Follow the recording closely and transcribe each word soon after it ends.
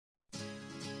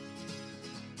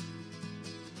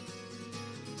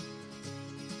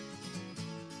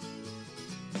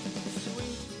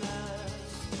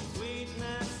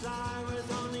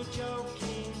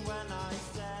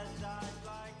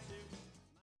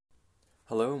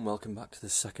Hello and welcome back to the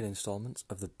second instalment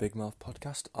of the Big Mouth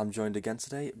podcast. I'm joined again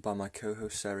today by my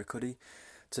co-host Sarah Cuddy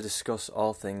to discuss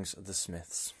all things The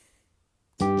Smiths.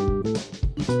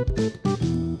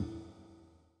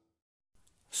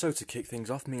 So to kick things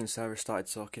off, me and Sarah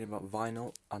started talking about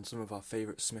vinyl and some of our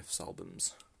favourite Smiths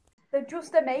albums. They're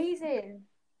just amazing.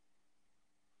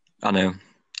 I know.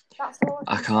 That's all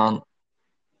I can't.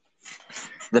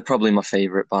 They're probably my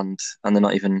favourite band, and they're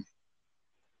not even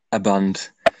a band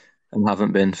and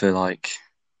haven't been for like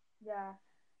Yeah.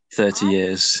 30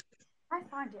 years. I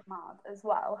find it mad as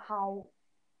well how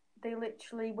they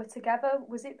literally were together.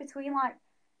 Was it between like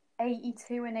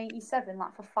 82 and 87,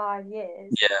 like for 5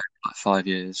 years? Yeah, like 5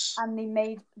 years. And they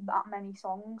made that many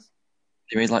songs.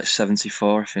 They made like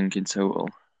 74, I think, in total.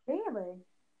 Really?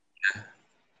 Yeah.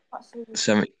 That's really...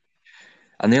 70.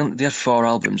 And they had 4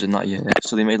 albums in that year,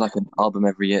 so they made like an album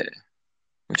every year,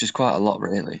 which is quite a lot, I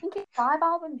really. think it's 5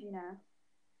 albums, you know.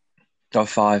 Or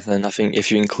 5, then, I think,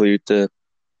 if you include the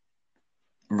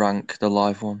Rank, the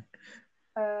live one.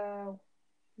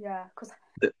 Yeah, because...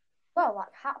 The- Well, like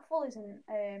Hatful isn't...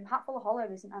 Hatful of Hollow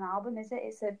isn't an album, is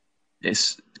it?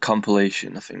 It's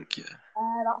compilation, I think, yeah.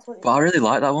 That's what it But I is. really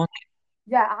like that one.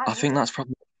 Yeah, I think that's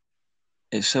probably...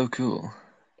 It's so cool.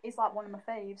 It's like one of my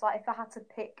faves. Like if I had to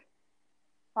pick,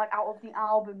 like out of the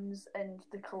albums and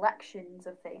the collections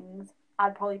of things,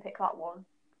 I'd probably pick that one.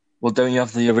 Well, don't you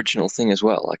have the original thing as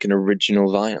well, like an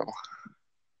original vinyl?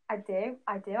 I do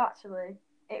actually.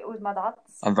 It was my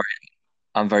dad's.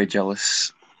 I'm very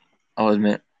jealous. I'll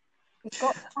admit. He's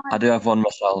got I do have one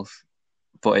myself,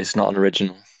 but it's not an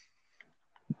original.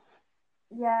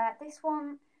 Yeah, this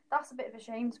one, that's a bit of a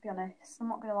shame to be honest. I'm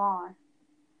not gonna lie.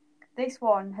 This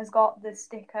one has got the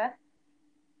sticker,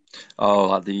 Oh,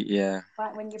 like yeah.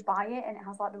 like when you buy it, and it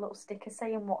has like the little sticker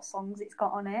saying what songs it's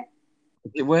got on it.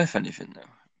 Is it worth anything though?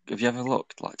 Have you ever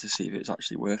looked like to see if it's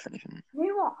actually worth anything? You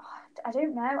know what? I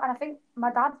don't know, and I think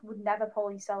my dad would never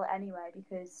probably sell it anyway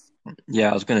because Yeah,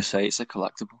 I was gonna say it's a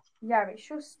collectible. yeah, it's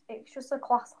just a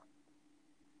class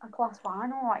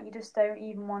vinyl. Like you just don't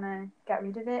even want to get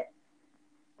rid of it.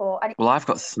 Well, I've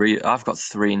got three. I've got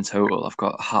 3 in total. I've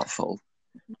got Hatful,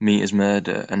 Meat is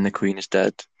Murder, and The Queen is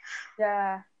Dead.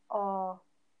 Yeah. Oh,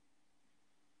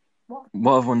 what?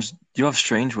 What other ones? You have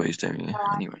Strange Ways, don't you? I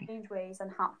like Anyway, Strange Ways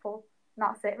and Hatful. And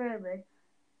that's it, really.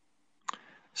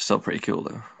 still pretty cool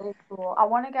though. Really cool. I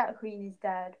want to get Queen is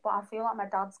Dead, but I feel like my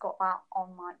dad's got that on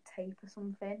like tape or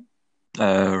something.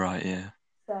 Oh, right, yeah.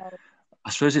 So I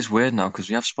suppose it's weird now because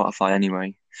we have Spotify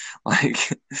anyway.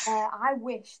 Like, I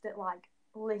wish that like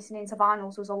listening to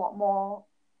vinyls was a lot more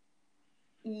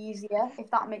easier,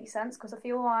 if that makes sense. Because I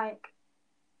feel like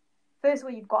first of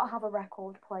all, you've got to have a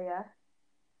record player.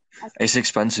 it's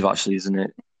expensive actually, isn't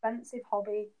it? Expensive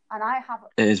hobby, and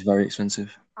It is very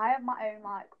expensive. I have my own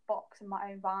like box and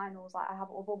my own vinyls. Like I have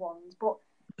other ones, but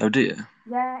Oh dear.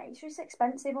 yeah, it's just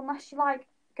expensive unless you like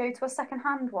go to a second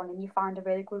hand one and you find a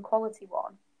really good quality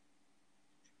one.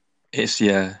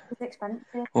 Yeah. It's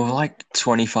expensive. Well, like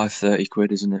 25, 30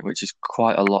 quid, isn't it? Which is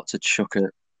quite a lot to chuck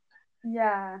at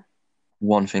Yeah,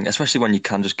 one thing, especially when you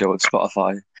can just go on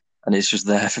Spotify and it's just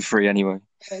there for free anyway.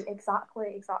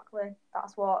 exactly.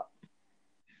 That's what.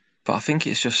 But I think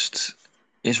it's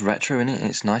retro, innit?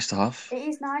 It's nice to have. It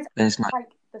is nice. And it's nice. Like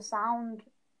the sound,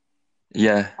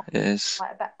 Yeah, it is.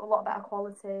 like a lot better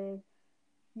quality.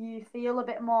 You feel a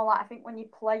bit more like I think when you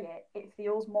play it, it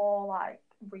feels more like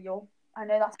real. I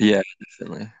know that's, Yeah,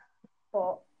 definitely.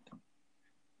 but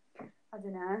I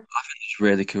don't know. It's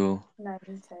really cool. No,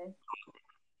 me too.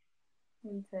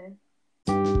 Me too.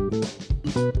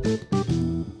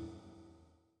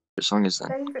 What song is that?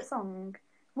 Favorite song?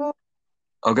 Well,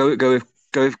 I'll go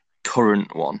with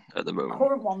current one at the moment.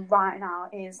 current one right now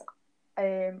is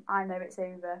I Know It's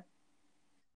Over.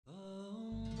 Oh,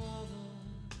 mother,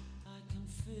 I can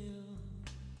feel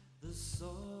the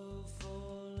soul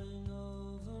falling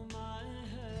over my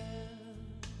head.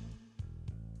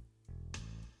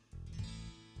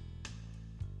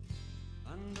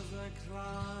 And as I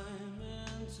climb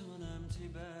into an empty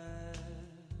bed,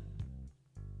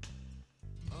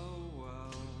 oh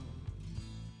well,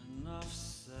 enough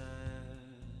said.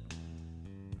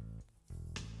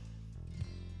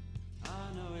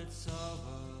 I know it's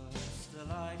over,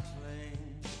 still I cling.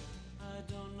 I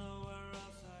don't know where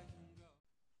else I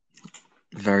can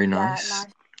go. Very Yeah, nice. nice.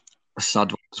 A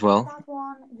sad one as well. Sad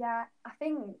one. Yeah, I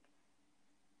think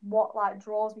what like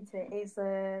draws me to it is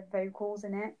the vocals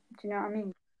in it. Do you know what I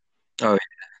mean? Oh,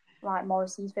 Like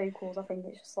Morrissey's vocals. I think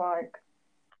it's just like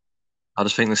I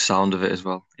just think the sound of it as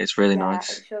well. It's really yeah,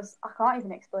 nice. it's just I can't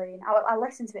even explain. I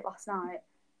listened to it last night.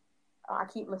 I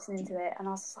keep listening to it, and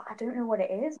I was just like, I don't know what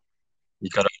it is. You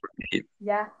gotta.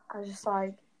 Yeah, I just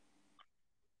like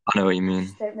I know what you I mean.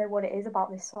 just don't know what it is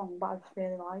about this song, but I just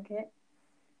really like it.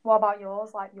 What about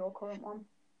yours? Like your current one?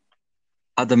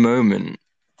 At the moment,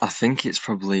 I think it's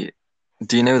probably.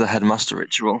 Do you know the Headmaster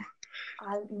Ritual?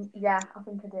 Yeah, I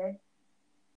think I do.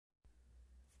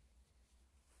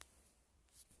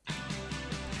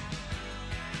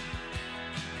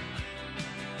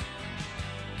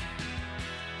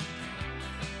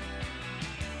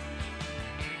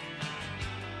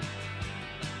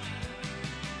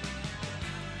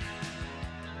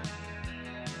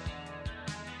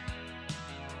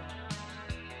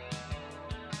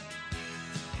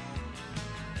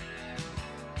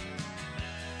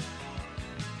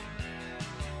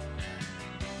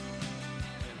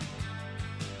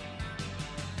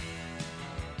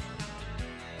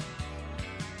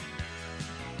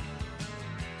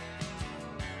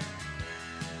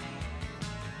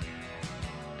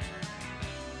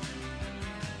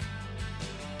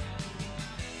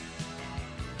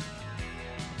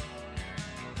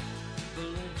 The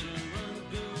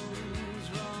legend goes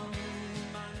from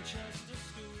Manchester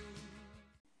School.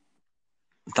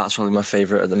 That's probably my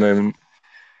favorite at the moment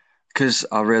because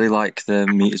I really like the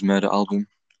Meat Is Murder album.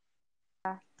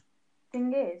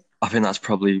 Thing is, I think that's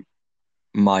probably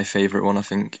my favorite one. I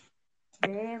think.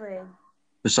 really,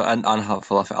 So and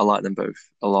Hatful, I like them both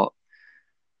a lot,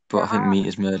 but yeah, I think Meat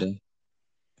Is Murder.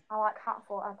 I like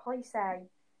Hatful. I'd probably say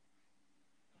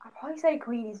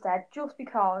Queen is Dead just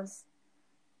because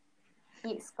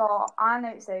it's got I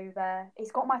Know It's Over.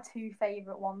 It's got my two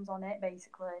favourite ones on it,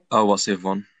 basically. Oh, what's the other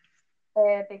one?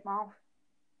 Big Mouth.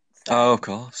 So Oh, of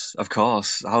course, of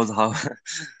course. How?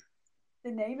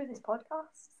 the name of this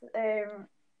podcast.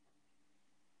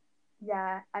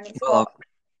 Yeah, and it's Well, got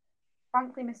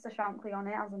Frankly Mr. Shankly on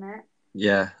it, hasn't it?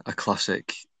 yeah, a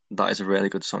classic. That is a really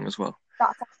good song as well.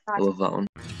 That's I nice. love that one.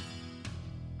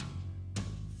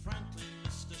 Frankly,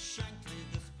 Mr. Shankly,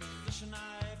 this position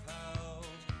I've held,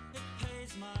 it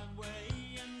pays my way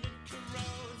and it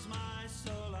corrodes my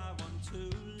soul. I want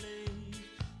to leave,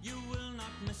 you will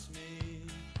not miss me.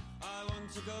 I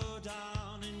want to go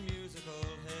down in musical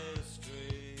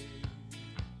history.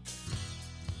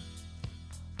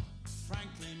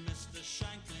 Frankly, Mr.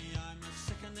 Shankly, I'm a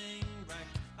sickening wreck.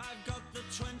 I've got the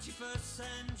 21st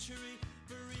century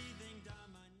breathing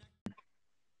down my neck.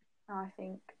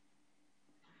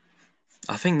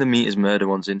 I think the Meat Is Murder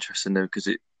one's interesting though because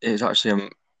it's actually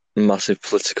a massive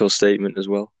political statement as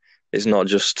well. It's not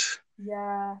just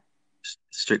Yeah,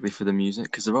 strictly for the music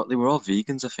because they were all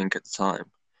vegans, I think, at the time.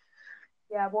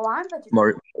 yeah. Well, I'm vegetarian.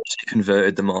 Morrissey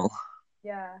converted them all.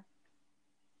 Yeah.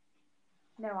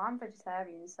 No, I'm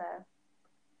vegetarian, so.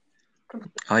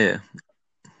 Oh yeah,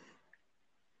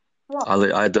 What?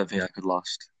 I don't think I could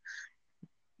last.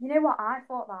 You know what? I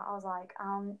thought that I was like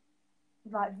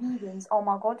vegans. Oh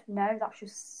my god, no, that's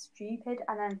just stupid.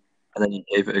 And then And then you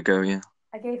gave it a go, yeah.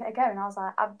 I gave it a go, and I was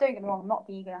like, don't get me wrong, I'm not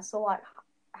vegan. I still like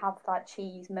have like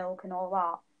cheese, milk, and all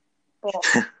that. But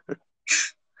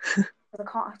I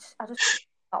can't. I just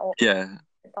that up. Yeah,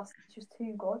 That's just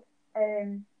too good.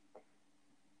 And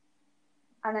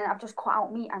then I've just cut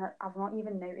out meat, and I've not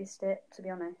even noticed it, to be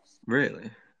honest.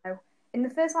 really. No. In the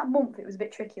first like month, it was a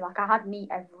bit tricky. Like I had meat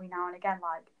every now and again,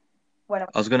 like when I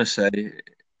was gonna say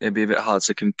it'd be a bit hard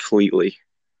to completely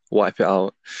wipe it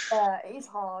out. it is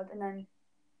hard, and then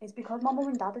it's because my mum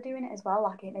and dad are doing it as well.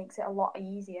 Like it makes it a lot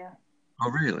easier. Oh,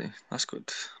 really? That's good.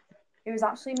 It was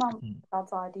actually my mum and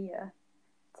dad's idea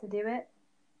to do it.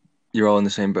 You're all in the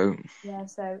same boat. Yeah,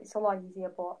 so it's a lot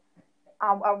easier. But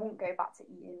I won't go back to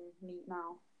eating meat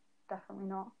now. Definitely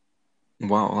not.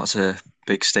 Wow, that's a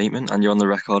big statement, and you're on the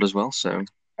record as well, so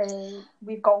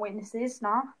We've got witnesses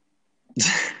now.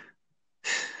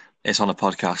 it's on a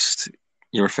podcast.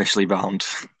 You're officially bound.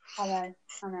 I know.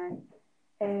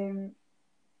 I'm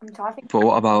trying to think. But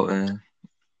what about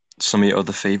some of your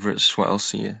other favourites? What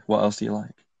else do you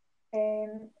like?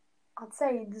 I'd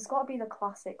say there's got to be the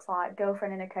classics like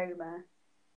Girlfriend in a Coma.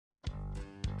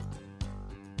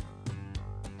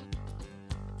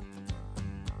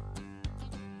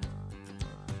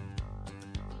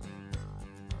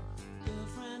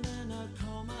 Girlfriend in a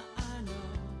coma,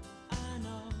 I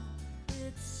know,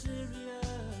 it's serious.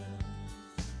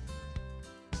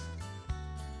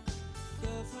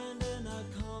 Girlfriend in a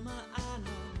coma,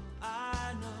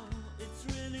 I know, it's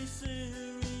really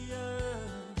serious.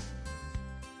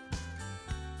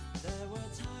 There were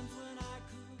times when I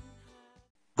could.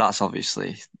 That's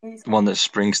obviously It's one that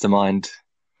springs to mind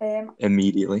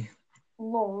immediately.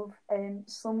 love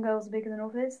Some Girls Are Bigger Than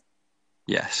Others.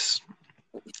 Yes,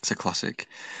 it's a classic.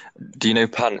 Do you know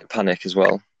Panic as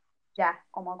well? Yeah,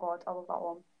 oh my god, I love that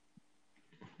one.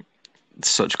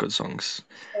 Such good songs.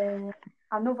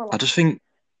 Another. I just think.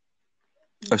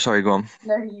 Oh, sorry, go on.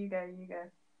 No, you go.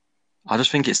 I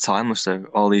just think it's timeless, though,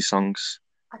 all these songs.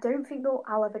 I don't think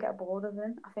I'll ever get bored of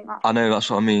them. I think that's. I know, that's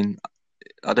what I mean.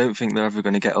 I don't think they're ever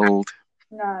going to get old.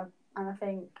 No, and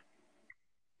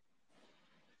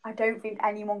I don't think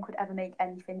anyone could ever make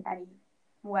anything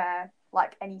anywhere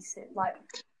like like.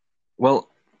 Well,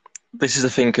 this is the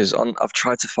thing, because I've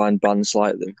tried to find bands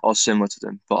like them or similar to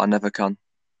them, but I never can.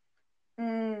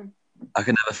 I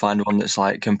can never find one that's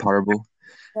like comparable.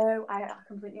 No, I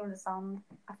completely understand.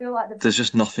 I feel like There's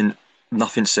just nothing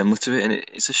similar to it, and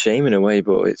it's a shame in a way,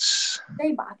 but it's.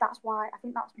 But that's why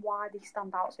they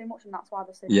stand out so much, and that's why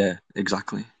they're so. Yeah,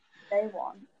 exactly. No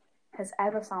one has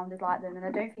ever sounded like them, and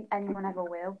I don't think anyone ever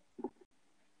will.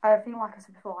 I feel like I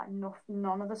said before, like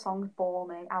none of the songs bore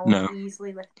me. I will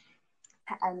easily listen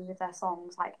to any of their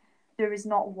songs. Like there is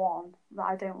not one that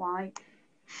I don't like.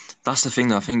 That's the thing,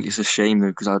 though. I think it's a shame though,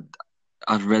 because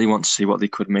I'd really want to see what they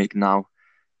could make now.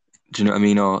 Do you know what I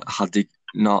mean? Or had they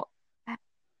not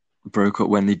broke up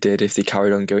when they did, if they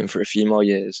carried on going for a few more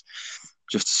years,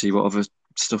 just to see what other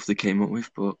stuff they came up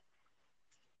with. But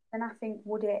then I think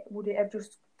would it have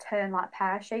just turned like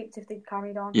pear shaped if they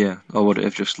carried on? Yeah, or would it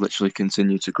have just literally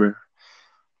continued to grow?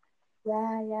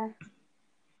 Yeah.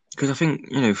 Because I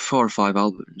think 4 or 5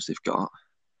 albums they've got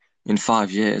in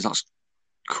 5 years. That's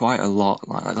quite a lot.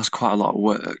 Like that's quite a lot of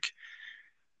work,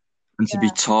 and to be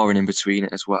touring in between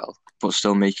it as well, but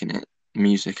still making it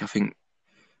music. I think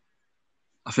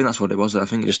that's what it was. I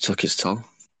think it just took its toll.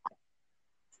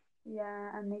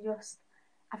 Yeah, and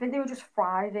I think they were just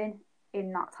thriving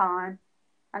in that time,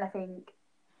 and I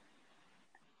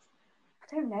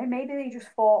don't know, maybe they just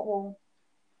thought, well,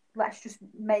 let's just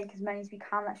make as many as we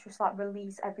can. Let's just like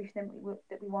release everything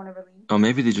that we want to release. Or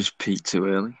maybe they just peaked too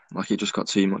early. Like it just got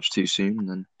too much too soon, and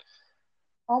then.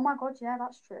 Oh my god, yeah,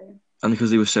 that's true. And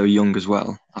because they were so young as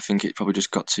well, I think it probably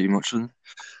just got too much for them.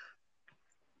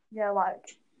 Yeah,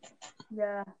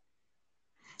 yeah.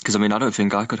 Because I don't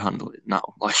think I could handle it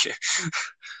now. Like.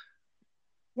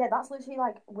 Yeah, that's literally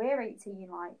like we're 18.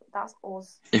 Like that's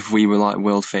us. If we were like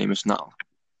world famous now,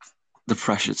 the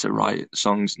pressure to write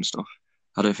songs and stuff,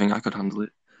 I don't think I could handle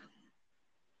it.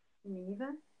 Me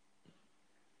either.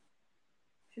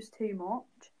 Just too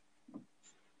much.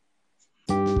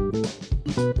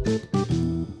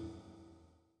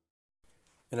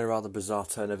 In a rather bizarre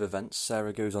turn of events,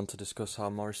 Sarah goes on to discuss how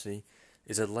Morrissey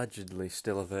is allegedly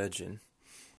still a virgin.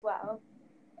 Well,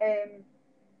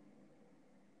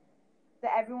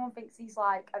 that everyone thinks he's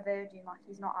like a virgin, like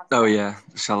he's not. Oh yeah,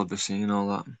 celibacy and all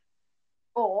that.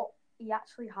 But he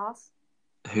actually has.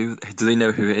 Who do they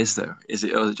know who it is though? Is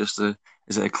it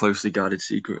a closely guarded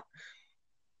secret?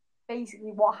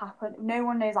 Basically, what happened? No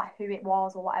one knows like who it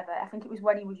was or whatever. I think it was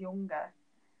when he was younger,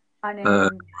 and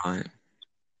right.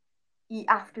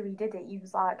 After he did it, he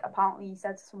was like, apparently he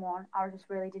said to someone, "I just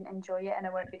really didn't enjoy it, and I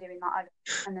won't be doing that again."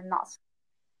 And then that's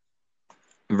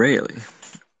really.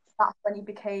 That's when he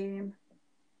became,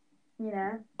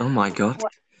 Oh my god.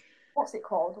 What's it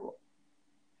called?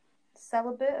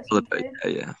 Celibate or something?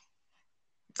 Yeah.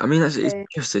 I mean, it's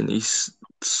interesting. He's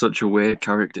such a weird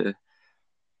character.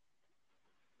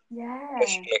 Yeah. You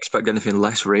shouldn't expect anything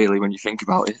less, really, when you think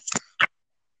about it.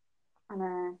 I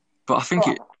know. But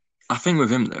I think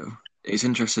with him though, it's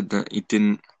interesting that he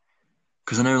didn't.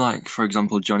 Because I know, like for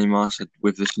example, Johnny Marr said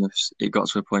with the Smiths, it got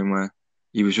to a point where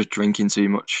he was just drinking too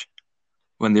much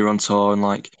when they were on tour and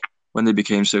like when they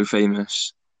became so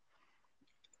famous.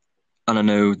 And I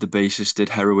know the bassist did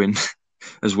heroin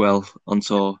as well on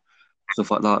tour, stuff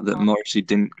like that. That Morrissey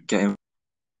didn't get him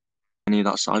any of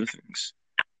that side of things.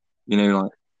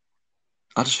 Like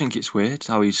I just think it's weird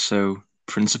how he's so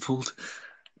principled.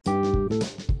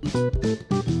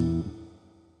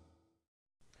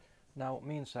 Now,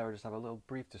 me and Sarah just have a little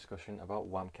brief discussion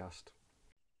about Whamcast.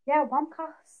 Yeah,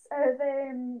 Whamcast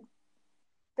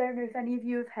don't know if any of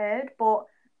you have heard, but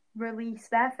released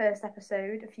their first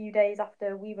episode a few days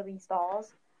after we released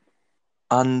ours.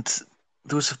 And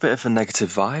there was a bit of a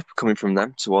negative vibe coming from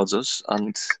them towards us,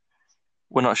 and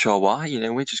we're not sure why.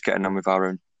 We're just getting on with our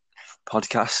own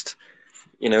podcast.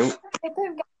 Don't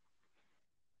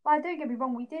get me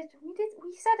wrong. We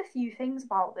said a few things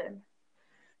about them,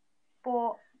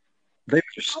 but they were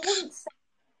just I wouldn't say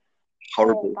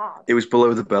horrible. Bad. It was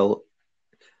below the belt.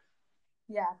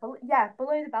 Yeah,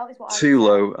 below the belt is what too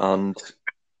low, and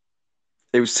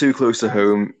it was too close to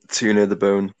home, too near the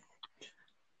bone.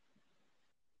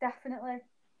 Definitely.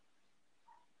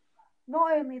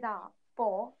 Not only that,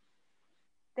 but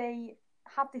they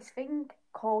have this thing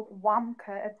called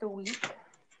Wanker of the Week,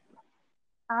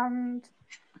 and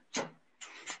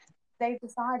they've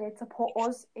decided to put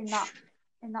us in that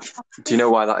in that competition. Do you know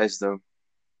why that is, though?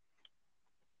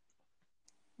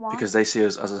 Why? Because they see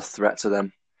us as a threat to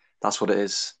them. That's what it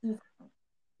is.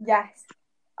 Yes.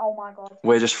 Oh my God.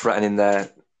 We're just threatening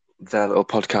their little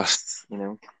podcast, you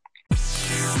know.